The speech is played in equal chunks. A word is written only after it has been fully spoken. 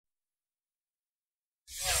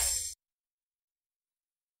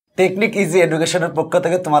Technique easy এডুকেশনের পক্ষ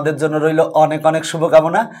থেকে তোমাদের জন্য রইল অনেক অনেক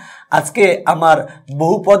শুভকামনা। আজকে আমার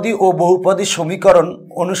বহুপদী ও বহুপদী সমীকরণ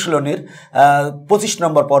অনুশীলনীর 25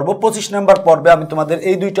 নম্বর পর্ব। 25 নম্বর পর্বে আমি তোমাদের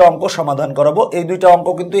এই দুইটা অঙ্ক সমাধান করাবো। এই দুইটা অঙ্ক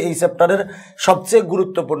কিন্তু এই চ্যাপ্টারের সবচেয়ে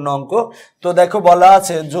গুরুত্বপূর্ণ অঙ্ক। তো দেখো বলা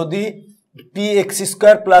আছে, যদি px²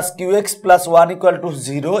 + qx + 1 =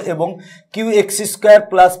 0 এবং qx²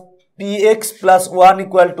 + px + 1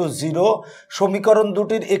 = 0 সমীকরণ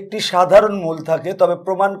দুটির একটি সাধারণ মূল থাকে, তবে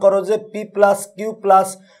প্রমাণ করো যে p + q +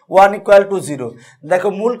 1 = 0। দেখো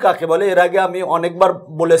মূল কাকে বলে এর আগে আমি অনেকবার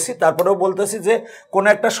বলেছি, তারপরেও বলতেছি যে কোন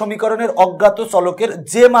একটা সমীকরণের অজ্ঞাত চলকের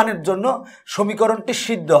যে মানের জন্য সমীকরণটি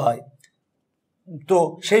সিদ্ধ হয়, তো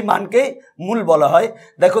সেই মানকেই মূল বলা হয়।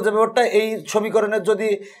 দেখো যে ব্যাপারটা, এই সমীকরণের যদি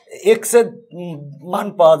এক্স এর মান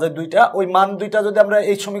পাওয়া যায় দুইটা, ওই মান দুইটা যদি আমরা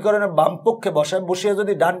এই সমীকরণের বাম পক্ষে বসিয়ে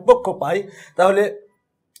যদি ডান পক্ষ পাই, তাহলে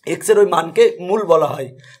এক্স এর ওই মানকে মূল বলা হয়।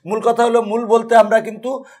 মূল কথা হলো, মূল বলতে আমরা কিন্তু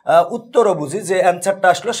উত্তরও বুঝি, যে অ্যান্সারটা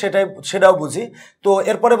আসলো সেটাও বুঝি। তো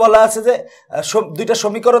এরপরে বলা আছে যে দুইটা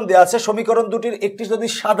সমীকরণ দেওয়া আছে, সমীকরণ দুটির একটি যদি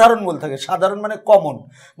সাধারণ মূল থাকে, সাধারণ মানে কমন,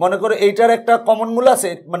 মনে করো এইটার একটা কমন মূল আছে,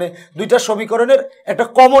 মানে দুইটা সমীকরণের একটা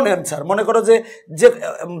কমন অ্যান্সার। মনে করো যে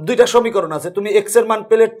দুইটা সমীকরণ আছে, তুমি এক্স এর মান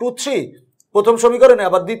পেলে 2, 3 প্রথম সমীকরণে,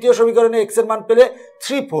 আবার দ্বিতীয় সমীকরণে এক্স এর মান পেলে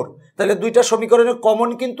 3, 4, তাহলে দুইটা সমীকরণের কমন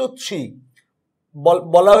কিন্তু 3।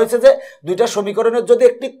 বলা হয়েছে যে দুইটা সমীকরণের যদি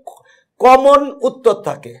একটি কমন উত্তর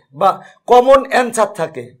থাকে বা কমন অ্যান্সার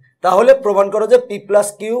থাকে, তাহলে প্রমাণ করো যে p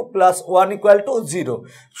 + q + 1 = 0।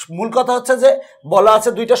 মূল কথা হচ্ছে যে বলা আছে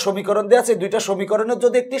দুইটা সমীকরণ দেওয়া আছে, দুইটা সমীকরণের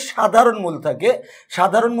যদি একটি সাধারণ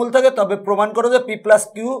মূল থাকে তবে প্রমাণ করো যে p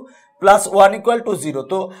 + q + 1 = 0।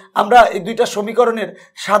 তো আমরা এই দুইটা সমীকরণের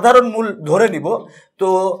সাধারণ মূল ধরে নিব। তো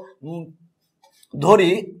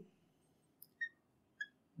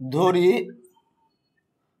ধরি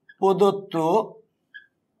প্রদত্ত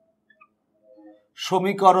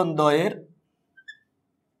সমীকরণ দ্বয়ের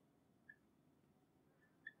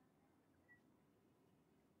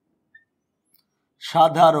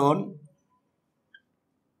সাধারণ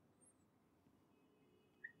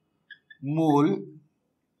মূল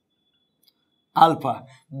আলফা।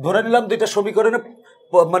 ধরে নিলাম দুইটা সমীকরণের,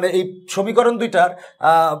 মানে এই সমীকরণ দুইটার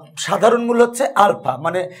সাধারণ মূল হচ্ছে আলফা,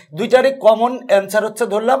 মানে দুইটারই কমন অ্যান্সার হচ্ছে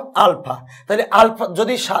ধরলাম আলফা। তাহলে আলফা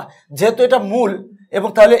যদি, যেহেতু এটা মূল, এবং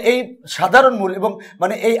তাহলে এই সাধারণ মূল, এবং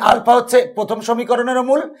মানে এই আলফা হচ্ছে প্রথম সমীকরণেরও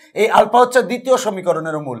মূল, এই আলফা হচ্ছে দ্বিতীয়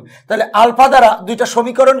সমীকরণেরও মূল, তাহলে আলফা দ্বারা দুইটা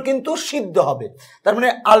সমীকরণ কিন্তু সিদ্ধ হবে। তার মানে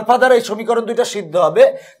আলফা দ্বারা এই সমীকরণ দুইটা সিদ্ধ হবে।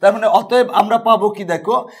 তার মানে অতএব আমরা পাবো কি,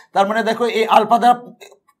 দেখো তার মানে দেখো এই আলফা দ্বারা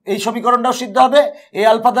এই সমীকরণটাও সিদ্ধ হবে, এই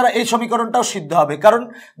আলফা দ্বারা এই সমীকরণটাও সিদ্ধ হবে, কারণ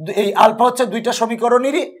এই আলফা হচ্ছে দুইটা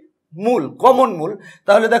সমীকরণেরই মূল, কমন মূল।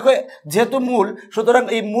 তাহলে দেখো যেহেতু মূল, সুতরাং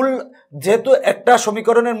এই মূল, যেহেতু একটা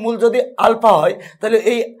সমীকরণের মূল যদি আলফা হয়, তাহলে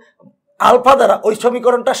এই আলফা দ্বারা ওই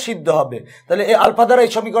সমীকরণটা সিদ্ধ হবে। তাহলে এই আলফা দ্বারা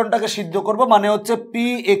এই সমীকরণটাকে সিদ্ধ করব, মানে হচ্ছে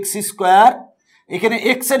px², এখানে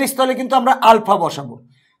এক্স এর স্থলে কিন্তু আমরা আলফা বসাবো,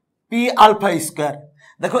 p⁴²।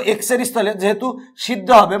 দেখো এক্স এর স্থলে যেহেতু সিদ্ধ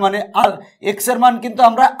হবে, মানে এক্স এর মান কিন্তু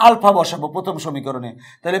আমরা আলফা বসাবো প্রথম সমীকরণে,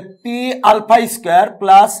 তাহলে p⁴² +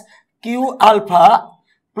 q⁴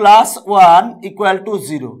 + 1 =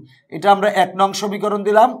 0। এটা আমরা 1 নং সমীকরণ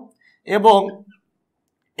দিলাম, এবং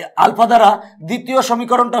আলফা দ্বারা দ্বিতীয়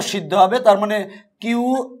সমীকরণটা সিদ্ধ হবে, তার মানে কিউ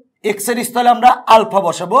এক্স এর স্থলে আমরা আলফা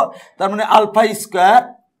বসাবো, তার মানে α² +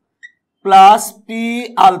 p⁴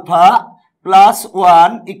 +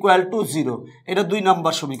 1 = 0। এটা 2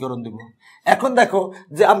 নম্বর সমীকরণ দেব। এখন দেখো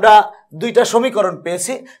যে আমরা দুইটা সমীকরণ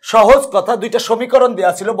পেয়েছি। সহজ কথা, দুইটা সমীকরণ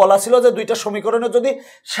দেওয়া ছিল, বলা ছিল যে দুইটা সমীকরণে যদি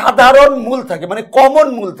সাধারণ মূল থাকে, মানে কমন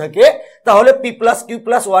মূল থাকে, তাহলে p + q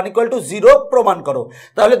 + 1 = 0 প্রমাণ করো।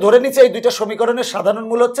 তাহলে ধরে নিচ্ছে এই দুইটা সমীকরণের সাধারণ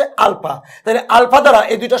মূল হচ্ছে আলফা, তাহলে আলফা দ্বারা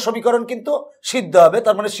এই দুইটা সমীকরণ কিন্তু সিদ্ধ হবে।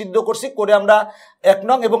 তার মানে সিদ্ধ করছি, করে আমরা 1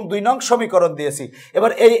 নং এবং 2 নং সমীকরণ দিয়েছি।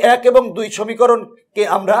 এবার এই 1 এবং 2 সমীকরণকে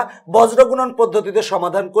আমরা বজ্রগুণন পদ্ধতিতে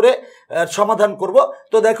সমাধান করব।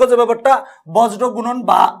 তো দেখো যে ব্যাপারটা, বজ্রগুণন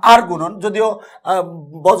বা আর গুণন, যদিও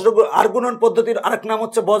আর গুণন পদ্ধতির আরেক নাম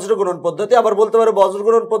হচ্ছে বজ্রগুণন পদ্ধতি, আবার বলতে পারো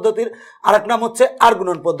বজ্রগুণন পদ্ধতির আরেক নাম হচ্ছে আর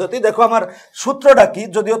গুণন পদ্ধতি। দেখো আমার সূত্রটা কি,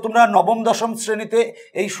 যদিও তোমরা নবম দশম শ্রেণীতে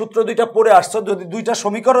এই সূত্র দুইটা পড়ে আসছো, যদি দুইটা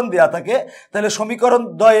সমীকরণ দেওয়া থাকে, তাহলে সমীকরণ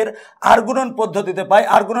দ্বয়ের আর গুণন পদ্ধতিতে পাই।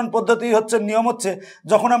 আর গুণন পদ্ধতি হচ্ছে, নিয়ম হচ্ছে,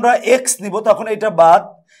 যখন আমরা এক্স নিব তখন এটা বাদ,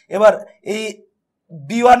 এবার এই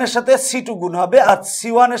b1 এর সাথে c2 গুণ হবে, আর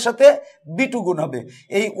c1 এর সাথে b2 গুণ হবে,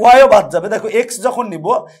 এই yও বাদ যাবে। দেখো x যখন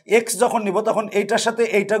নিব তখন এইটার সাথে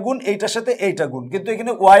এইটা গুণ, এইটার সাথে এইটা গুণ, কিন্তু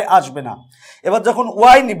এখানে y আসবে না। এবার যখন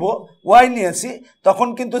y নিয়েছি, তখন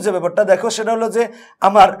কিন্তু যে ব্যাপারটা দেখো সেটা হলো যে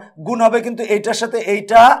আমার গুণ হবে কিন্তু এইটার সাথে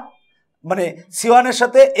এইটা, মানে c1 এর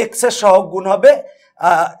সাথে x এর সহগ গুণ হবে,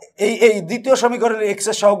 এই এই দ্বিতীয় সমীকরণের এক্স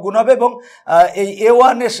এর সহগ গুণ হবে এবং এই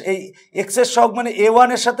a1 এর এই এক্স এর সহগ মানে a1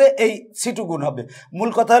 এর সাথে এই c2 গুণ হবে। মূল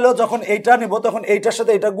কথা হলো যখন এইটা নিব তখন এইটার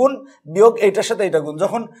সাথে এটা গুণ বিয়োগ এইটার সাথে এটা গুণ,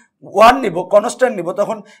 যখন 1 নিব কনস্ট্যান্ট নিব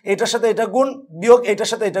তখন এইটার সাথে এটা গুণ বিয়োগ এইটার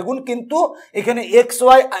সাথে এটা গুণ, কিন্তু এখানে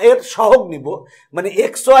xy এর সহগ নিব মানে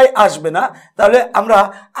xy আসবে না। তাহলে আমরা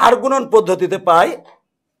আর গুণন পদ্ধতিতে পাই,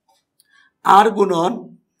 আর গুণন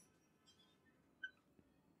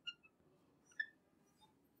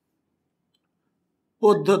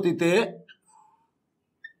পদ্ধতিতে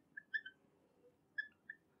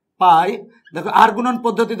পাই। দেখো আর গুণন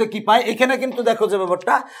পদ্ধতিতে কি পাই, এখানে কিন্তু দেখো যে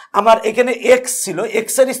ব্যাপারটা আমার এখানে এক্স ছিল,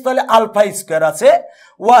 এক্স এর স্থলে আলফা স্কয়ার আছে,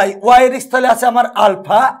 ওয়াই এর স্থলে আছে আমার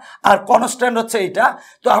আলফা আর কনস্ট্যান্ট হচ্ছে এইটা।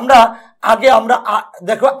 তো আমরা আগে আমরা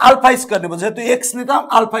দেখো আলফা স্কয়ার নেব, যেহেতু এক্স নিতাম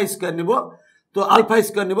আলফা স্কয়ার নিব, তো আলফা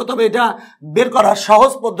স্কয়ার নিব। তবে এটা বের করার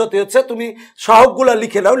সহজ পদ্ধতি হচ্ছে তুমি সহগগুলো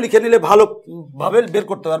লিখে নাও, লিখে নিলে ভালোভাবে বের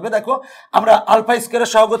করতে পারবে। দেখো আমরা আলফা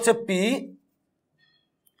স্কয়ারের সহগ হচ্ছে পি,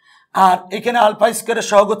 আর এখানে আলফা স্কয়ারের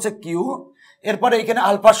সহগ হচ্ছে কিউ, এরপরে এখানে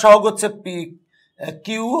আলফা সহগ হচ্ছে পি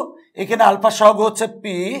কিউ, এখানে আলফা সহগ হচ্ছে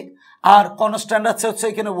পি, আর কনস্ট্যান্ট আছে হচ্ছে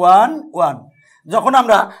এখানে 1 1। যখন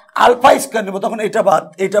আমরা আলফা স্কয়ার নেব তখন এটা বাদ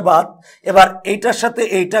এটা বাদ, এবার এইটার সাথে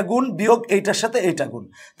এইটা গুণ বিয়োগ এইটার সাথে এইটা গুণ,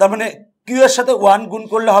 তার মানে কিউ এর সাথে 1 গুণ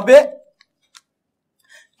করলে হবে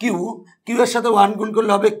কিউ, কিউ এর সাথে 1 গুণ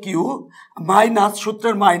করলে হবে কিউ, মাইনাস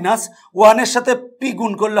সূত্রের মাইনাস 1 এর সাথে পি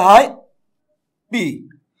গুণ করলে হয় পি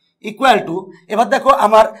ইকুয়াল টু, এবার দেখো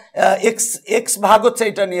আমার এক্স এক্স ভাগ হচ্ছে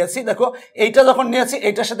এইটা নিয়েছি, দেখো এইটা যখন নিয়েছি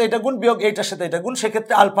এইটার সাথে এটা গুণ বিয়োগ এইটার সাথে এটা গুণ,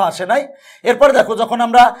 সেক্ষেত্রে আলফা আসে নাই। এরপরে দেখো যখন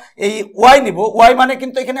আমরা এই ওয়াই নিব, ওয়াই মানে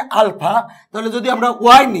কিন্তু এখানে আলফা, তাহলে যদি আমরা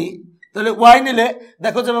ওয়াই নিই তাহলে ওয়াই নিলে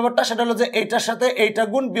দেখো যে ব্যাপারটা সেটা হলো যে এইটার সাথে এইটা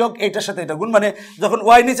গুণ বিয়োগ এইটার সাথে এটা গুণ, মানে যখন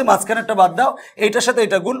ওয়াই নিচে মাঝখানেরটা বাদ দাও এইটার সাথে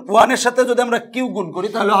এটা গুণ, ওয়ানের সাথে যদি আমরা কিউ গুণ করি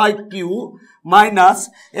তাহলে হয় কিউ মাইনাস,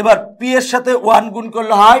 এবার পি এর সাথে 1 গুণ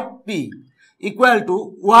করলে হয় পি ইকুয়াল টু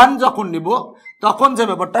 1 যখন নিব তখন যে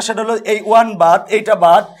ব্যাপারটা সেটা হলো এই 1 বাদ এইটা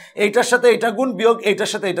বাদ, এইটার সাথে এটা গুণ বিয়োগ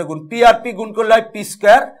এইটার সাথে এটা গুণ, পি আর পি গুণ করলে হয় পি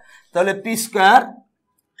স্কয়ার, তাহলে P square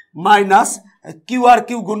minus Q R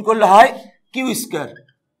Q গুণ করলে হয় কিউ স্কয়ার।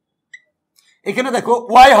 এখানে দেখো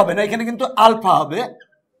ওয়াই হবে না, এখানে কিন্তু আলফা হবে।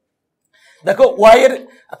 দেখো ওয়াই এর,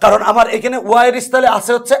 কারণ আমার এখানে ওয়াই এর স্থলে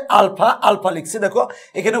আছে হচ্ছে আলফা, আলফা লিখছি, দেখো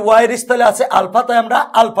এখানে ওয়াই এর স্থলে আছে আলফা, তাই আমরা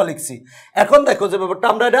আলফা লিখছি। এখন দেখো যে ব্যাপারটা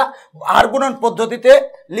আমরা এটা আর গুণন পদ্ধতিতে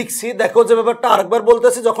লিখছি, দেখো যে ব্যাপারটা আরেকবার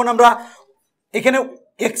বলতেছি, যখন আমরা এখানে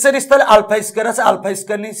এক্স এর স্থলে আলফা স্কয়ার আছে আলফা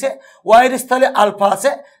স্কয়ার নিয়েছে, ওয়াই এর স্থলে আলফা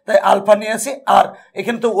আছে তাই আলফা নিয়েছি, আর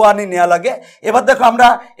এখানে তো 1ই নেওয়া লাগে। এবার দেখো আমরা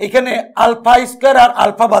এখানে আলফা স্কয়ার আর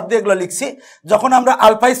আলফা বাদ দিয়ে এগুলো লিখছি, যখন আমরা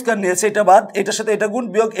আলফা স্কয়ার নিয়েছি এটা বাদ, এটার সাথে এটা গুণ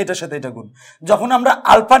বিয়োগ এটার সাথে এটা গুণ, যখন আমরা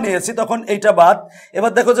আলফা নিয়েছি তখন এইটা বাদ,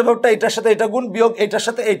 এবার দেখো যে ব্যাপারটা এটার সাথে এটা গুণ বিয়োগ এটার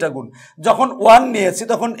সাথে এইটা গুণ, যখন 1 নিয়েছি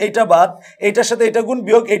তখন এইটা বাদ, এইটার সাথে এটা গুণ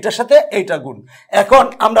বিয়োগ এইটার সাথে এইটা গুণ। এখন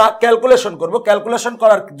আমরা ক্যালকুলেশন করব, ক্যালকুলেশন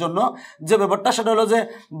করার জন্য যে ব্যাপারটা সেটা হলো যে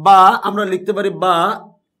বা আমরা লিখতে পারি বা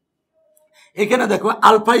এখানে দেখো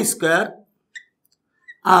আলফা স্কয়ার,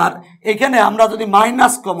 আর এখানে আমরা যদি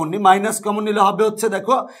মাইনাস কমন নিই, মাইনাস কমন নিলে হবে হচ্ছে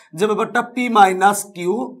দেখো যে ব্যাপারটা P minus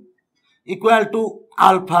Q equal to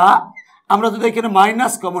alpha, আমরা যদি এখানে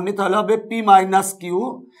মাইনাস কমন নিই তাহলে হবে P minus Q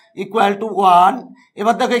equal to 1।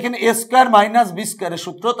 এবার দেখো এখানে এ স্কয়ার মাইনাস বি স্কয়ারের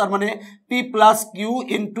সূত্র, তার মানে P plus Q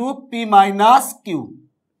into P minus Q.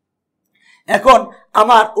 এখন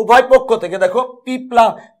আমার উভয় পক্ষ থেকে দেখো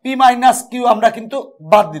পি মাইনাস কিউ আমরা কিন্তু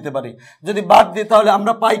বাদ দিতে পারি, যদি বাদ দিই তাহলে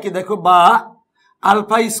আমরা পাই কি, দেখো বা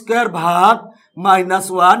আলফা স্কয়ার ভাগ মাইনাস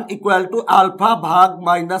 1 ইকুয়াল টু আলফা ভাগ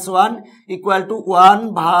মাইনাস 1 ইকুয়াল টু 1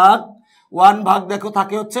 ভাগ দেখো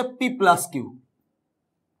থাকে হচ্ছে পি প্লাস কিউ।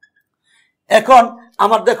 এখন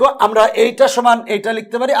আমার দেখো আমরা এইটা সমান এইটা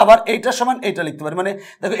লিখতে পারি, আবার এইটা সমান এইটা লিখতে পারি, মানে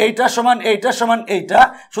দেখো এইটা সমান এইটা,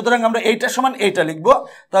 সুতরাং আমরা এইটা সমান এইটা লিখবো,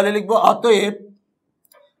 তাহলে লিখবো অতএব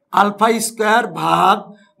আলফা স্কয়ার ভাগ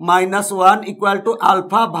মাইনাস 1 ইকুয়াল টু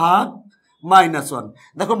আলফা ভাগ মাইনাস 1।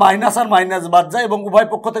 দেখো মাইনাস আর মাইনাস বাদ যায় এবং উভয়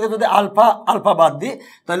পক্ষ থেকে যদি আলফা বাদ দিই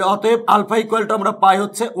তাহলে অতএব আলফা ইকুয়াল টু আমরা পাই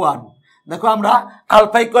হচ্ছে 1। দেখো আমরা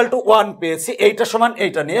আলফা ইকুয়াল টু 1 পেয়েছি, এইটা সমান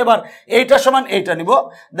এইটা নিয়ে, এবার এইটা সমান এইটা নিব,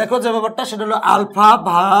 দেখো যে ব্যাপারটা সেটা হলো আলফা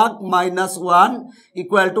ভাগ মাইনাস 1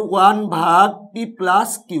 ইকুয়াল টু 1 ভাগ পি প্লাস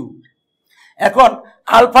কিউ। এখন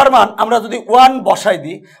আলফার মান আমরা যদি 1 বসাই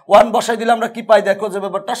দিই, 1 বসাই দিলে আমরা কি পাই, দেখো যে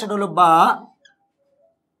ব্যাপারটা সেটা হলো বা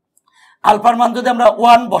আলফার মান যদি আমরা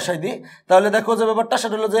 1 বসাই দিই তাহলে দেখো যে ব্যাপারটা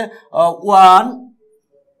সেটা হলো যে 1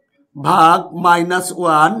 ভাগ মাইনাস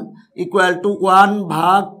 1 ইকুয়াল টু 1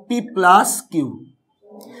 ভাগ পি প্লাস কিউ।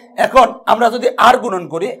 এখন আমরা যদি আর গুণন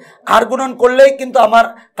করি, আর গুণন করলেই কিন্তু আমার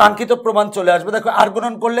কাঙ্ক্ষিত প্রমাণ চলে আসবে। দেখো আর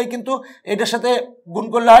গুণন করলেই কিন্তু এটার সাথে গুণ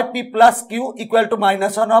করলে হয় P plus Q equal to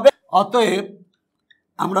 -1 হবে। অতএব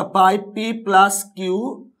আমরা পাই P plus Q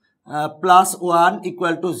plus 1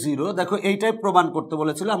 equal to 0। দেখো এইটাই প্রমাণ করতে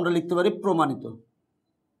বলেছিল, আমরা লিখতে পারি প্রমাণিত।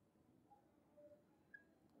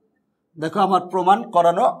 দেখো আমার প্রমাণ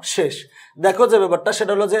করানো শেষ। দেখো যে ব্যাপারটা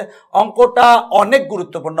সেটা হলো যে অঙ্কটা অনেক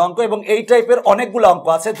গুরুত্বপূর্ণ অঙ্ক এবং এই টাইপের অনেকগুলো অঙ্ক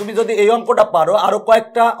আছে। তুমি যদি এই অঙ্কটা পারো আরো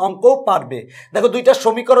কয়েকটা অঙ্কও পারবে। দেখো দুইটা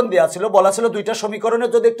সমীকরণ দেওয়া ছিল, বলা ছিল দুইটা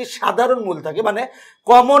সমীকরণের যদি একটি সাধারণ মূল থাকে মানে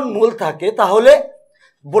কমন মূল থাকে তাহলে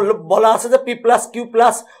বলা আছে যে P plus Q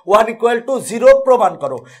plus 1 equal to 0 প্রমাণ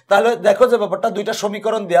করো। তাহলে দেখো যে ব্যাপারটা দুইটা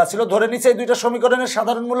সমীকরণ দেওয়া ছিল, ধরে নিচ্ছে এই দুইটা সমীকরণের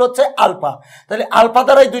সাধারণ মূল হচ্ছে আলফা। তাহলে আলফা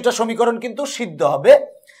দ্বারা এই দুইটা সমীকরণ কিন্তু সিদ্ধ হবে,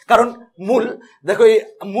 কারণ মূল দেখো এই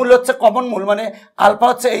মূল হচ্ছে কমন মূল, মানে আলফা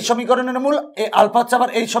হচ্ছে এই সমীকরণের মূল, এই আলফা হচ্ছে আবার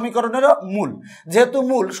এই সমীকরণেরও মূল। যেহেতু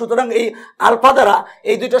মূল সুতরাং এই আলফা দ্বারা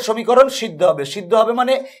এই দুইটা সমীকরণ সিদ্ধ হবে। সিদ্ধ হবে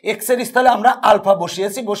মানে এক্স এর স্থলে আমরা আলফা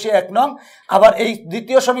বসিয়েছি, বসিয়ে 1 নং, আবার এই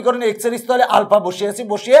দ্বিতীয় সমীকরণে এক্স এর স্থলে আলফা বসিয়েছি,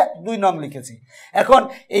 বসিয়ে 2 নং লিখেছি। এখন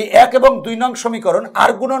এই 1 এবং 2 নং সমীকরণ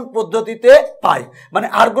আর গুণন পদ্ধতিতে পাই, মানে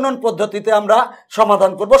আর গুণন পদ্ধতিতে আমরা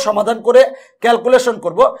সমাধান করব, সমাধান করে ক্যালকুলেশন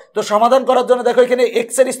করব। তো সমাধান করার জন্য দেখো এখানে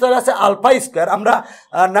এক্স এর স্থলে আছে আলফা স্কয়ার। আমরা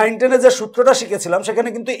 9-10 যে সূত্রটা শিখেছিলাম সেখানে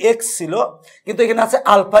কিন্তু এক্স ছিল, কিন্তু এখানে আছে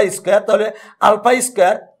আলফা স্কয়ার। তাহলে আলফা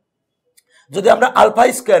স্কয়ার যদি আমরা আলফা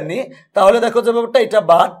স্কয়ার নিই তাহলে দেখো যে ব্যাপারটা এটা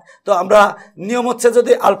বাদ। তো আমরা নিয়ম হচ্ছে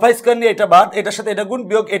যদি আলফা স্কয়ার নিয়ে এটা বাদ, এটার সাথে এটা গুণ,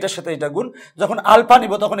 বিয়োগ এটার সাথে এটা গুণ। যখন আলফা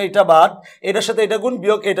নিব তখন এটা বাদ, এটার সাথে এটা গুণ,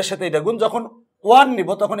 বিয়োগ এটার সাথে এটা গুণ। যখন 1 নিব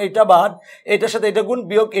তখন এইটা বাদ, এইটার সাথে এটা গুণ,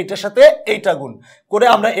 বিয়োগ এইটার সাথে এইটা গুণ করে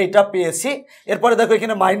আমরা এইটা পেয়েছি। এরপরে দেখো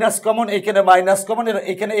এখানে মাইনাস কমন, এইখানে মাইনাস কমন,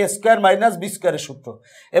 এখানে এ স্কয়ার মাইনাস বি স্কয়ারের সূত্র।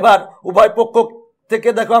 এবার উভয় পক্ষ থেকে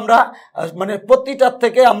দেখো আমরা মানে প্রতিটার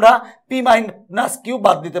থেকে আমরা পি মাইনাস কিউ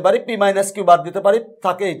বাদ দিতে পারি, পি মাইনাস কিউ বাদ দিতে পারি,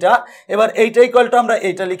 থাকে এইটা। এবার এইটা ইকুয়াল টু আমরা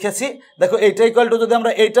এইটা লিখেছি। দেখো এইটা ইকুয়াল টু যদি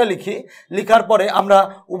আমরা এইটা লিখি, লিখার পরে আমরা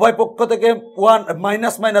উভয় পক্ষ থেকে 1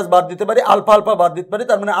 মাইনাস মাইনাস বাদ দিতে পারি, আলফা আলফা বাদ দিতে পারি,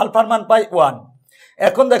 তার মানে আলফার মান পাই 1।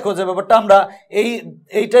 এখন দেখো যে ব্যাপারটা আমরা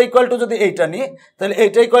এইটা ইকুয়াল টু যদি এইটা নিই তাহলে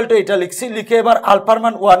এইটা ইকুয়াল টু এইটা লিখছি, লিখে এবার আলফার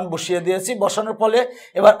মান 1 বসিয়ে দিয়েছি। বসানোর ফলে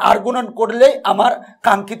এবার আর গুণন করলেই আমার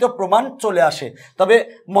কাঙ্ক্ষিত প্রমাণ চলে আসে। তবে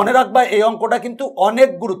মনে রাখবা এই অঙ্কটা কিন্তু অনেক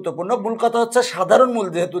গুরুত্বপূর্ণ। মূল কথা হচ্ছে সাধারণ মূল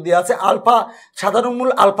যেহেতু দেওয়া আছে, আলফা সাধারণ মূল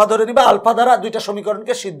আলফা ধরে নিবা, আলফা দ্বারা দুইটা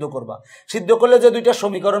সমীকরণকে সিদ্ধ করবা। সিদ্ধ করলে যে দুইটা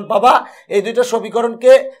সমীকরণ পাবা, এই দুইটা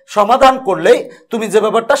সমীকরণকে সমাধান করলেই তুমি যে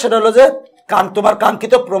ব্যাপারটা সেটা হলো যে তোমার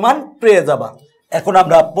কাঙ্ক্ষিত প্রমাণ পেয়ে যাবা। এখন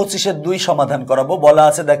আমরা 25-এর 2 সমাধান করাবো। বলা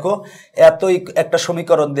আছে দেখো এতই একটা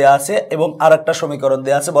সমীকরণ দেয়া আছে এবং আর একটা সমীকরণ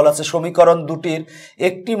দেয়া আছে। বলা আছে সমীকরণ দুটির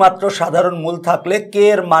একটি মাত্র সাধারণ মূল থাকলে কে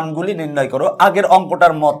এর মানগুলি নির্ণয় করো। আগের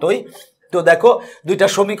অঙ্কটার মতোই। তো দেখো দুইটা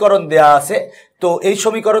সমীকরণ দেয়া আছে, তো এই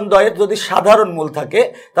সমীকরণ দ্বয়ের যদি সাধারণ মূল থাকে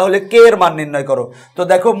তাহলে কে এর মান নির্ণয় করো। তো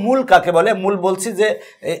দেখো মূল কাকে বলে? মূল বলছি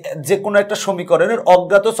যে কোনো একটা সমীকরণের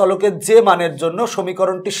অজ্ঞাত চলকের যে মানের জন্য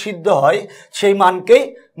সমীকরণটি সিদ্ধ হয় সেই মানকেই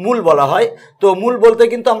মূল বলা হয়। তো মূল বলতে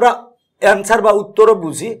কিন্তু আমরা অ্যান্সার বা উত্তরও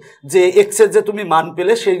বুঝি, যে এক্সের যে তুমি মান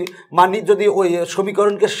পেলে সেই মানই যদি ওই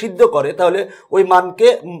সমীকরণকে সিদ্ধ করে তাহলে ওই মানকে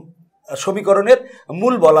সমীকরণের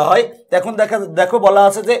মূল বলা হয়। এখন দেখো বলা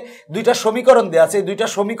আছে যে দুইটা সমীকরণ দেওয়া আছে, এই দুইটা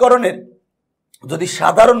সমীকরণের যদি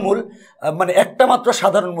সাধারণ মূল মানে একটা মাত্র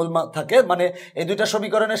সাধারণ মূল থাকে, মানে এই দুইটা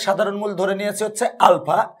সমীকরণের সাধারণ মূল ধরে নিয়েছে হচ্ছে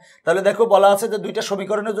আলফা। তাহলে দেখো বলা আছে যে দুইটা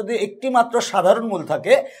সমীকরণে যদি একটি মাত্র সাধারণ মূল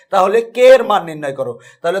থাকে তাহলে কে এর মান নির্ণয় করো।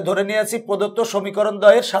 তাহলে ধরে নিয়েছি প্রদত্ত সমীকরণ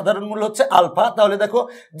দ্বয়ের সাধারণ মূল হচ্ছে আলফা। তাহলে দেখো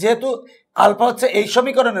যেহেতু আলফা হচ্ছে এই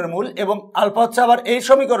সমীকরণের মূল এবং আলফা হচ্ছে আবার এই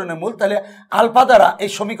সমীকরণের মূল, তাহলে আলফা দ্বারা এই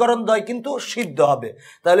সমীকরণ দ্বয় কিন্তু সিদ্ধ হবে।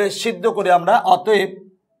 তাহলে সিদ্ধ করে আমরা অতএব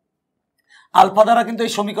আলফা দ্বারা কিন্তু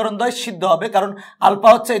এই সমীকরণ দ্বয় সিদ্ধ হবে, কারণ আলফা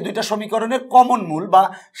হচ্ছে এই দুইটা সমীকরণের কমন মূল বা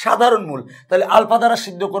সাধারণ মূল। তাহলে আলফা দ্বারা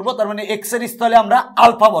সিদ্ধ করব, তার মানে এক্স এর স্থলে আমরা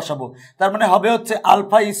আলফা বসাবো। তার মানে হবে হচ্ছে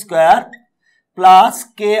alpha square plus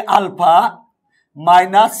K alpha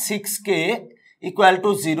minus 6k equal to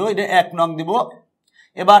 0। এটা 1 নং দিব।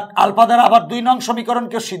 এবার আলফা দ্বারা আবার 2 নং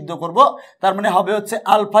সমীকরণকে সিদ্ধ করব, তার মানে হবে হচ্ছে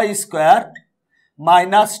alpha square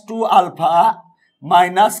minus 2 alpha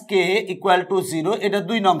minus K equal to 0। এটা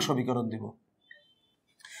 2 নং সমীকরণ দিব।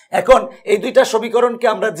 এখন এই দুইটা সমীকরণকে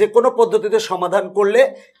আমরা যে কোনো পদ্ধতিতে সমাধান করলে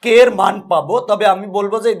কে এর মান পাবো। তবে আমি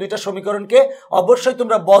বলবো যে এই দুইটা সমীকরণকে অবশ্যই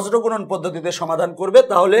তোমরা বজ্রগুণন পদ্ধতিতে সমাধান করবে,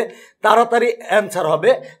 তাহলে তাড়াতাড়ি অ্যান্সার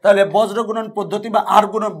হবে। তাহলে বজ্রগুণন পদ্ধতি বা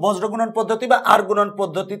বজ্রগুণন পদ্ধতি বা আর গুণন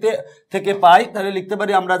পদ্ধতিতে থেকে পাই, তাহলে লিখতে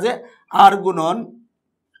পারি আমরা যে আর গুণন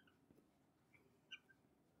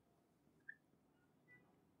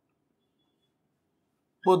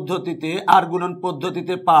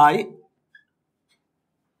পদ্ধতিতে পাই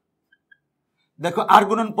দেখো আর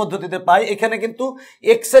গুণন পদ্ধতিতে পাই, এখানে কিন্তু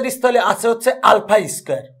এক্স এর স্থলে আছে হচ্ছে আলফা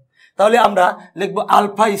স্কোয়ার, তাহলে আমরা লিখব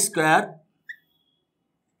আলফা স্কোয়ার।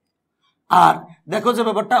 আর দেখো যে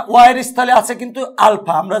ব্যাপারটা ওয়াই এর স্থলে আছে কিন্তু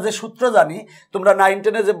আলফা, আমরা যে সূত্র জানি, তোমরা 9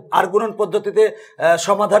 10-এ যে আর গুণন পদ্ধতিতে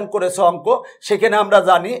সমাধান করেছো অঙ্ক, সেখানে আমরা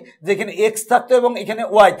জানি যে এখানে এক্স থাকতো এবং এখানে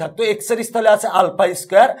ওয়াই থাকতো। এক্স এর স্থলে আছে আলফা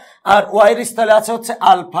স্কোয়ার আর ওয়াই এর স্থলে আছে হচ্ছে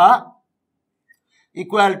আলফা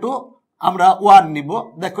ইকুয়াল টু আমরা 1 নিব।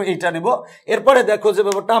 দেখো এইটা নিব। এরপরে দেখো যে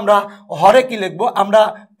ব্যাপারটা আমরা হরে কি লিখবো, আমরা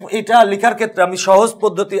এটা লেখার ক্ষেত্রে আমি সহজ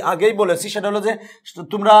পদ্ধতি আগেই বলেছি, সেটা হলো যে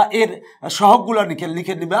তোমরা এর সহগগুলো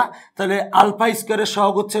লিখে নিবা। তাহলে আলফা স্কোয়ারের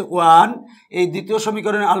সহগ হচ্ছে 1, এই দ্বিতীয়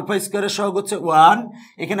সমীকরণে আলফা স্কোয়ারের সহগ হচ্ছে 1,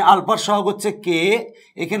 এখানে আলফার সহগ হচ্ছে কে,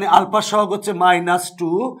 এখানে আলফার সহগ হচ্ছে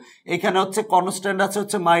 -2, এখানে হচ্ছে কনস্ট্যান্ট আছে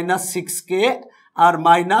হচ্ছে -6k আর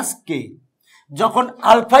 -k। যখন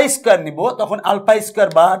আলফা স্কোয়ার নিব তখন আলফা স্কোয়ার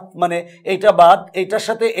বাদ, মানে এইটা বাদ, এইটার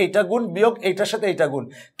সাথে এইটা গুণ, বিয়োগ এইটার সাথে এইটা গুণ,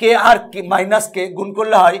 কে আর কে গুণ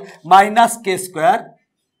করলে হয় -k স্কোয়ার,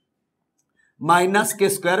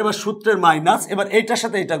 এবার সূত্রের মাইনাস, এবার এইটার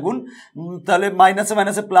সাথে এইটা গুণ, তাহলে মাইনাসে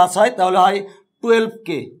মাইনাসে প্লাস হয়, তাহলে হয় 12k।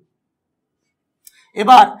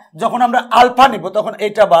 এবার যখন আমরা আলফা নিব তখন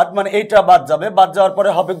এইটা বাদ, মানে এইটা বাদ যাবে, বাদ যাওয়ার পরে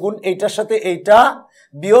হবে গুণ এইটার সাথে এইটা,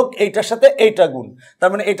 বিয়োগ এইটার সাথে এইটা গুণ, তার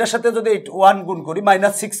মানে এইটার সাথে যদি 1 গুণ করি,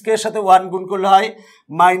 -6k এর সাথে 1 গুণ করলে হয়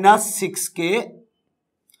 -6k।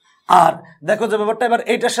 আর দেখো যে ব্যাপারটা এবার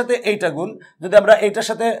এইটার সাথে এইটা গুণ, যদি আমরা এইটার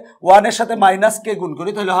সাথে 1 এর সাথে -k গুণ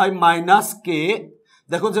করি তাহলে হয় -k।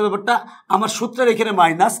 দেখো যে ব্যাপারটা আমার সূত্রের এখানে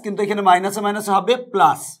মাইনাস, কিন্তু এখানে মাইনাসে মাইনাসে হবে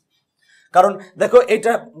প্লাস, কারণ দেখো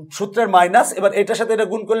এটা সূত্রের মাইনাস, এবার এটার সাথে এটা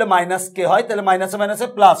গুণ করলে -k হয়, তাহলে মাইনাসে মাইনাসে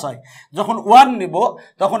প্লাস হয়। যখন 1 নিব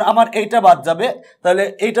তখন আমার এইটা বাদ যাবে, তাহলে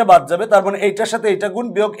এইটা বাদ যাবে, তার মানে এইটার সাথে এইটা গুণ,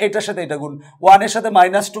 বিয়োগ এইটার সাথে এটা গুণ, 1 এর সাথে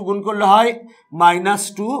 -2 গুণ করলে হয়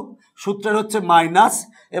 -2, সূত্রের হচ্ছে মাইনাস,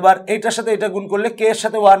 এবার এইটার সাথে এটা গুণ করলে কে এর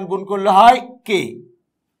সাথে 1 গুণ করলে হয় কে।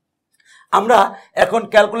 আমরা এখন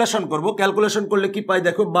ক্যালকুলেশন করব, ক্যালকুলেশন করলে কি পাই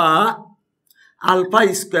দেখো, বা আলফা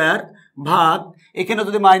স্কোয়ার ভাগ, এখানে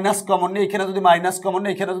যদি মাইনাস কমন নেই, এখানে যদি মাইনাস কমন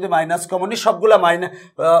নেই, এখানে যদি মাইনাস কমন নেই, সবগুলা মাইনাস,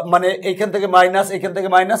 মানে এইখান থেকে মাইনাস, এখান থেকে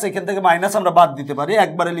মাইনাস, এখান থেকে মাইনাস আমরা বাদ দিতে পারি,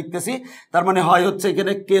 একবারে লিখতেছি। তার মানে হয় হচ্ছে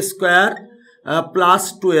এখানে কে স্কোয়ার প্লাস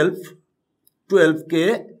 12k,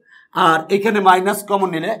 আর এখানে মাইনাস কমন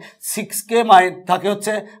নিলে 6k থাকে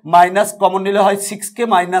হচ্ছে, মাইনাস কমন নিলে হয় 6k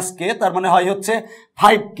 -k, তার মানে হয় হচ্ছে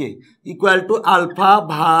 5k ইকুয়াল টু আলফা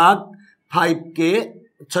ভাগ 5k,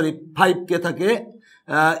 সরি 5k থাকে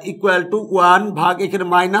ইকুয়াল টু 1 ভাগ, এখানে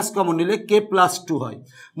মাইনাস কমন নিলে k+2 হয়।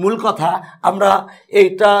 মূল কথা আমরা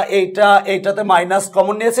এইটাতে মাইনাস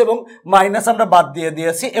কমন নিয়েছি এবং মাইনাস আমরা বাদ দিয়ে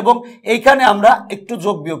দিয়েছি, এবং এইখানে আমরা একটু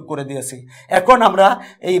যোগ বিয়োগ করে দিয়েছি। এখন আমরা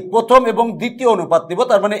এই প্রথম এবং দ্বিতীয় অনুপাত নিব,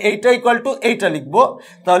 তার মানে এইটা ইকুয়াল টু এইটা লিখব।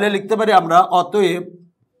 তাহলে লিখতে পারি আমরা অতএব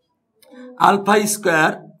আলফা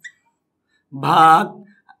স্কোয়ার ভাগ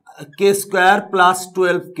কে square plus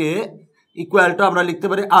 12k equal to আমরা লিখতে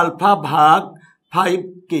পারি আলফা ভাগ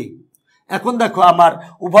 5k। এখন দেখো আমার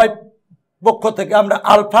উভয় পক্ষ থেকে আমরা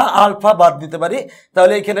আলফা আলফা বাদ দিতে পারি,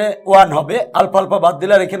 তাহলে এখানে 1 হবে, আলফা আলফা বাদ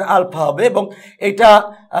দিলে আর এখানে আলফা হবে, এবং এটা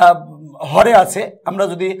হরে আছে, আমরা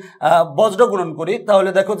যদি বজ্র গুণন করি তাহলে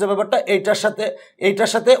দেখো যে ব্যাপারটা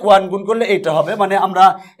এইটার সাথে 1 গুণ করলে এইটা হবে, মানে আমরা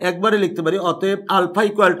একবারে লিখতে পারি অতএব আলফা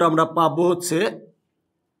ইকুয়াল টু আমরা পাবো হচ্ছে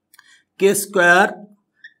কে স্কোয়ার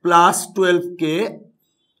প্লাস 12k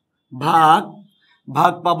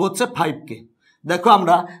ভাগ পাবো হচ্ছে 5k। দেখো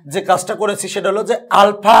আমরা যে কাজটা করেছি সেটা হলো যে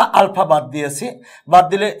আলফা আলফা বাদ দিয়েছি, বাদ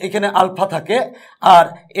দিলে এখানে আলফা থাকে, আর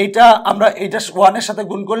এইটা আমরা এইটা 1 এর সাথে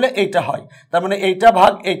গুণ করলে এইটা হয়, তার মানে এইটা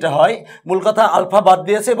ভাগ এইটা হয়। মূল কথা আলফা বাদ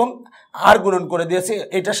দিয়েছে এবং আর গুণন করে দিয়েছি,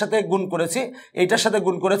 এইটার সাথে গুণ করেছি, এইটার সাথে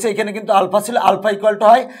গুণ করেছি, এখানে কিন্তু আলফা ছিল, আলফা ইকুয়াল টু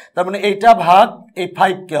হয়, তার মানে এইটা ভাগ এই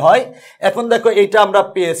 5k হয়। এখন দেখো এইটা আমরা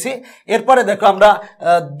পেয়েছি। এরপরে দেখো আমরা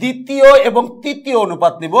দ্বিতীয় এবং তৃতীয়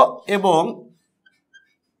অনুপাত নিব, এবং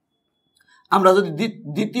আমরা যদি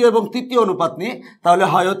দ্বিতীয় এবং তৃতীয় অনুপাত নিই তাহলে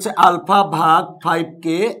হয় হচ্ছে আলফা ভাগ 5k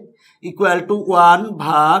ইকুয়াল টু 1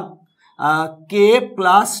 ভাগ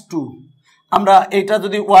k+2। আমরা এইটা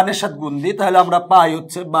যদি 1 এর সাথে গুণ দিই তাহলে আমরা পাই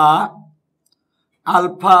হচ্ছে বা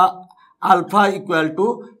আলফা ইকুয়াল টু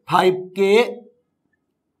 5k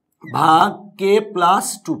ভাগ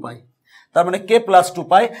k+2 পাই, তার মানে k+2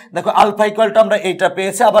 পাই। দেখো আলফা ইকুয়াল টু আমরা এইটা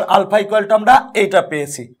পেয়েছি, আবার আলফা ইকুয়াল টু আমরা এইটা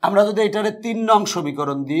পেয়েছি। আমরা যদি এইটারে 3 নং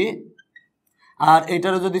সমীকরণ দিই আর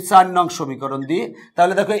এইটারে যদি 4 নং সমীকরণ দিই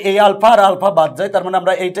তাহলে দেখো এই আলফা আর আলফা বাদ যায়, তার মানে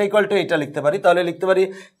আমরা এইটা ইকুয়াল টু এইটা লিখতে পারি। তাহলে লিখতে পারি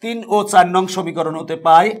 3 ও 4 নং সমীকরণ হতে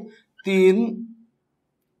পাই 3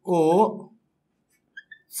 ও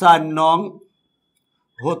 4 নং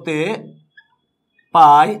হতে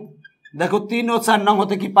পাই দেখো 3 ও 4 নং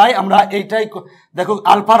হতে কি পাই আমরা এইটাই, দেখো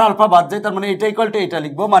আলফার আলফা বাদ যায়, তার মানে এইটা ইকুয়াল টু এইটা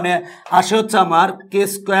লিখবো, মানে আসে হচ্ছে আমার কে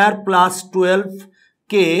স্কোয়ার প্লাস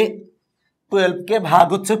 12k ভাগ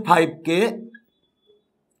হচ্ছে 5k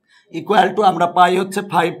ইকুয়াল টু আমরা পাই হচ্ছে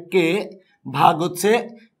 5k ভাগ হচ্ছে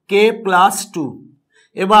k প্লাস 2।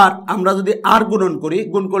 এবার আমরা যদি আর গুণন করি,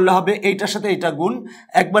 গুণ করলে হবে এইটার সাথে এইটা গুণ,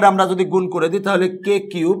 একবার আমরা যদি গুণ করে দিই তাহলে k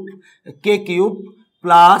cube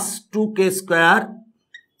plus 2k square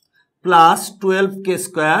plus 12k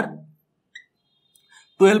square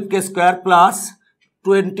plus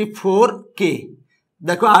 24k।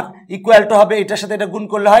 দেখো আর ইকুয়াল টু হবে এটার সাথে এটা গুণ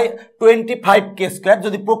করলে হয় 25k স্কোয়ার,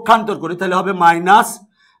 যদি পক্ষান্তর করি তাহলে হবে minus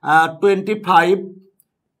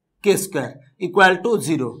 25k square equal to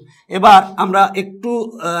 0। এবার আমরা একটু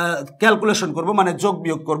ক্যালকুলেশন করব, মানে যোগ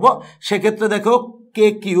বিয়োগ করব। সেক্ষেত্রে দেখো কে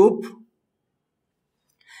কিউব,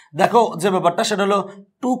 দেখো যে ব্যাপারটা সেটা হলো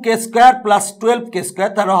 2k square plus 12k square,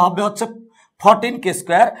 তার হবে হচ্ছে 14k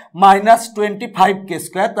square minus 25k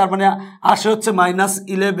square, তার মানে আসে হচ্ছে মাইনাস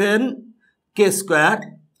 11k স্কোয়ার,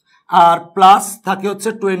 আর প্লাস থাকে হচ্ছে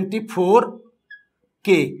 24k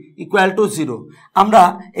ইকুয়াল টু 0। আমরা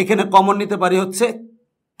এখানে কমন নিতে পারি হচ্ছে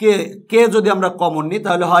কে যদি আমরা কমন নিই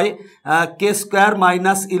তাহলে হয় কে square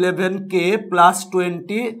minus 11k plus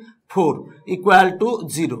 24 equal to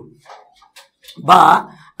 0, বা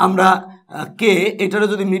আমরা কে এটারে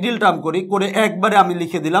যদি মিডিল টার্ম করি করে একবারে আমি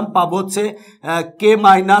লিখে দিলাম, পাবো হচ্ছে কে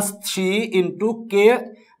minus 3 into k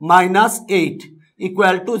minus 8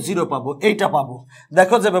 equal to 0 পাবো, এইটা পাবো।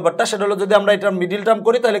 দেখো যে ব্যাপারটা সেটা হলো যদি আমরা এটা মিডিল টার্ম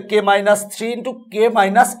করি তাহলে কে মাইনাস 3 ইন্টু কে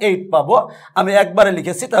মাইনাস 8 পাবো, আমি একবারে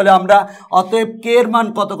লিখেছি। তাহলে আমরা অতএব কে এর মান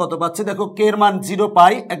কত পাচ্ছি, দেখো কে এর মান 0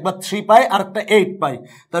 পাই, একবার 3 পাই আর একটা 8 পাই,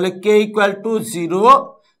 তাহলে কে ইকুয়াল টু 0,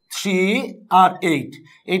 3 আর 8,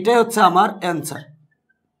 এইটাই হচ্ছে আমার অ্যান্সার।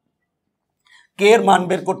 কে এর মান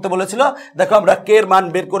বের করতে বলেছিল, দেখো আমরা কে এর মান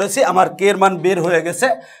বের করেছি, আমার কে এর মান বের হয়ে গেছে।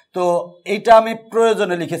 তো এইটা আমি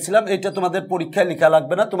প্রয়োজনে লিখেছিলাম, এইটা তোমাদের পরীক্ষায় লেখা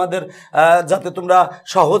লাগবে না, তোমাদের যাতে তোমরা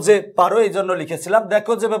সহজে পারো এই জন্য লিখেছিলাম।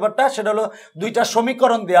 দেখো যে ব্যাপারটা সেটা হলো দুইটা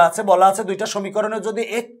সমীকরণ দেওয়া আছে, বলা আছে দুইটা সমীকরণে যদি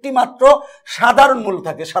একটি মাত্র সাধারণ মূল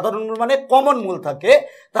থাকে, সাধারণ মূল মানে কমন মূল থাকে,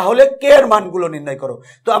 তাহলে কে এর মানগুলো নির্ণয় করো।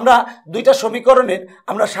 তো আমরা দুইটা সমীকরণের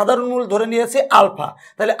আমরা সাধারণ মূল ধরে নিয়েছি আলফা,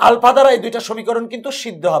 তাহলে আলফা দ্বারা এই দুইটা সমীকরণ কিন্তু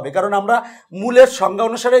সিদ্ধ হবে, কারণ আমরা মূলের সংজ্ঞা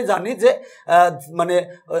অনুসারেই জানি যে মানে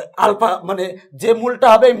আলফা মানে যে মূলটা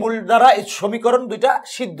হবে মূল দ্বারা এই সমীকরণ দুইটা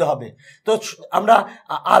সিদ্ধ হবে। তো আমরা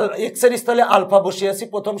এক্স এর স্থলে আলফা বসিয়েছি,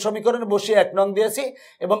 প্রথম সমীকরণে বসিয়ে 1 নং দিয়েছি,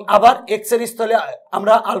 এবং আবার এক্স এর স্থলে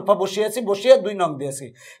আমরা আলফা বসিয়েছি, বসিয়ে 2 নং দিয়েছি।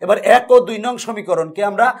 এবার 1 ও 2 নং সমীকরণকে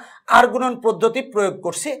আমরা আর গুণন পদ্ধতি প্রয়োগ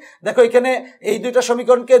করছি। দেখো এখানে এই দুইটা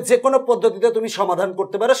সমীকরণকে যে কোনো পদ্ধতিতে তুমি সমাধান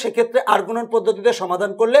করতে পারো, সেক্ষেত্রে আর গুণন পদ্ধতিতে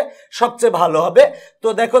সমাধান করলে সবচেয়ে ভালো হবে। তো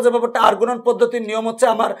দেখো যে ব্যাপারটা আর গুণন পদ্ধতির নিয়ম হচ্ছে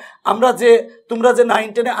তোমরা যে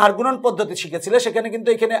 9-10 আর গুণন পদ্ধতি শিখেছিলে, সেখানে কিন্তু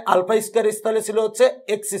এখানে আলফা স্কয়ার স্থলে ছিল হচ্ছে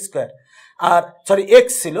এক্স স্কয়ার, আর সরি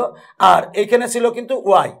এক্স ছিল, আর এখানে ছিল কিন্তু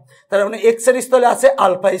ওয়াই। তার মানে এক্স এর স্থলে আছে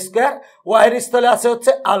আলফা স্কয়ার, ওয়াই এর স্থলে আছে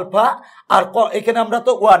হচ্ছে আলফা, আর এখানে আমরা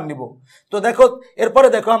তো 1 নিব। তো দেখো এরপরে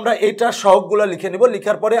দেখো আমরা এইটা সহগগুলো লিখে নিব,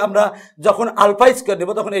 লিখার পরে আমরা যখন আলফা স্কয়ার নিব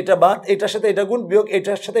তখন এটা বাদ, এটার সাথে এটা গুণ, বিয়োগ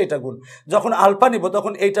এটার সাথে এটা গুণ। যখন আলফা নিব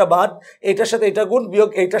তখন এইটা বাদ, এটার সাথে এটা গুণ, বিয়োগ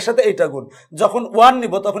এটার সাথে এটা গুণ। যখন 1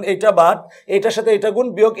 নিব তখন এইটা বাদ, এটার সাথে এটা গুণ,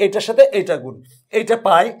 বিয়োগ এটার সাথে এটা গুণ, এইটা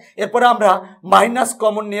পাই। এরপরে আমরা মাইনাস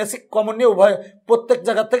কমন নিয়েছি, কমন নিয়ে উভয় প্রত্যেক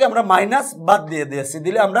জায়গা থেকে আমরা মাইনাস বাদ দিয়ে দিয়েছি,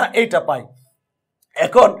 দিলে আমরা এইটা পাই।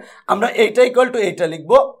 এখন আমরা এইটা ইকুয়াল টু এইটা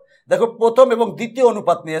লিখবো। দেখো প্রথম এবং দ্বিতীয়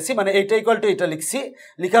অনুপাত নিয়েছি, মানে এইটা ইকুয়াল টু এইটা লিখছি,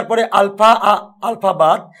 লিখার পরে আলফা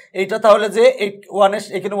বাদ এইটা, তাহলে যে 1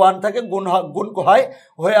 এখানে 1 থাকে গুণ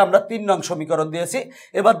হয়ে আমরা 3 নং সমীকরণ দিয়েছি।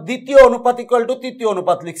 এবার দ্বিতীয় অনুপাত ইকুয়াল টু তৃতীয়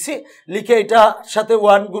অনুপাত লিখছি, লিখে এইটার সাথে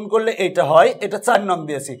 1 গুণ করলে এইটা হয়, এটা 4 নং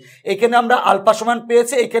দিয়েছি। এখানে আমরা আলফা সমান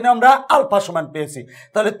পেয়েছি, এখানে আমরা আলফা সমান পেয়েছি,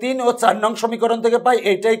 তাহলে 3 ও 4 নং সমীকরণ থেকে পাই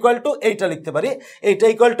এইটা ইকুয়াল টু এইটা লিখতে পারি, এইটা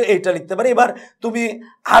ইকুয়াল টু এইটা লিখতে পারি। এবার তুমি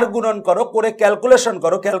আর গুণন করো, করে ক্যালকুলেশন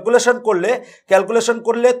করো, ক্যালকুলেশন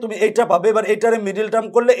করলে তুমি এইটা পাবে। এবার এইটারে মিডিল টার্ম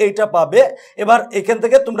করলে এইটা পাবে। এবার এখান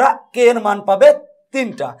থেকে তোমরা কে এর মান পাবে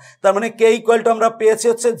 3টা, তার মানে কে ইকুয়াল টু আমরা পেয়েছি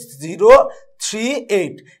হচ্ছে 0, 3,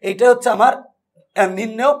 8, এইটা হচ্ছে আমার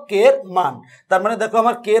নির্ণয় কে এর মান। তার মানে দেখো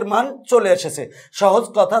আমার কে এর মান চলে এসেছে। সহজ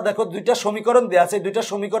কথা, দেখো দুইটা সমীকরণ দেওয়া আছে, দুইটা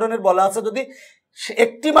সমীকরণের বলা আছে যদি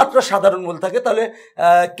একটি মাত্র সাধারণ মূল থাকে তাহলে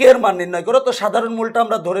কে এর মান নির্ণয় করো। তো সাধারণ মূলটা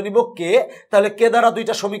আমরা ধরে নিব কে, তাহলে কে দ্বারা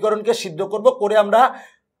দুইটা সমীকরণকে সিদ্ধ করব, করে আমরা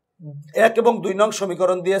 1 এবং 2 নং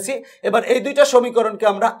সমীকরণ দিয়েছি। এবার এই দুইটা সমীকরণকে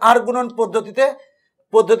আমরা আর গুণন পদ্ধতিতে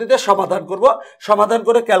পদ্ধতিতে সমাধান করব। সমাধান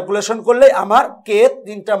করে ক্যালকুলেশন করলে আমার কে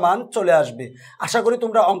 3টা মান চলে আসবে। আশা করি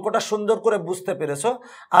তোমরা অঙ্কটা সুন্দর করে বুঝতে পেরেছো।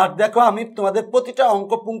 আর দেখো আমি তোমাদের প্রতিটা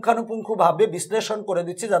অঙ্ক পুঙ্খানুপুঙ্খভাবে বিশ্লেষণ করে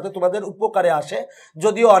দিচ্ছি যাতে তোমাদের উপকারে আসে।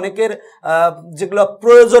 যদিও অনেকের যেগুলো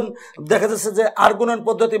প্রয়োজন দেখা যাচ্ছে যে আর গুণন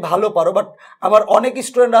পদ্ধতি ভালো পারো, বাট আমার অনেক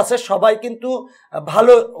স্টুডেন্ট আছে সবাই কিন্তু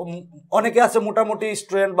ভালো, অনেকে আছে মোটামুটি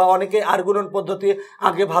স্টুডেন্ট বা অনেকে আর গুণন পদ্ধতি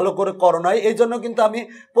আগে ভালো করে করো নাই। এই জন্য কিন্তু আমি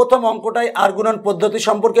প্রথম অঙ্কটাই আর গুণন পদ্ধতি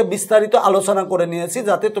সম্পর্কে বিস্তারিত আলোচনা করে নিয়েছি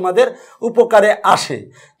যাতে তোমাদের উপকারে আসে।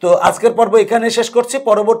 তো আজকের পর্ব এখানে শেষ করছি।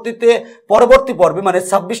 পরবর্তী পর্বে মানে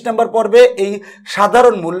 26 নম্বর পর্বে এই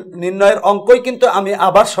সাধারণ মূল নির্ণয়ের অঙ্কই কিন্তু আমি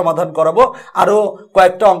আবার সমাধান করাবো, আরও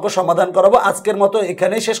কয়েকটা অঙ্ক সমাধান করাবো। আজকের মতো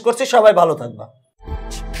এখানেই শেষ করছি। সবাই ভালো থাকবা।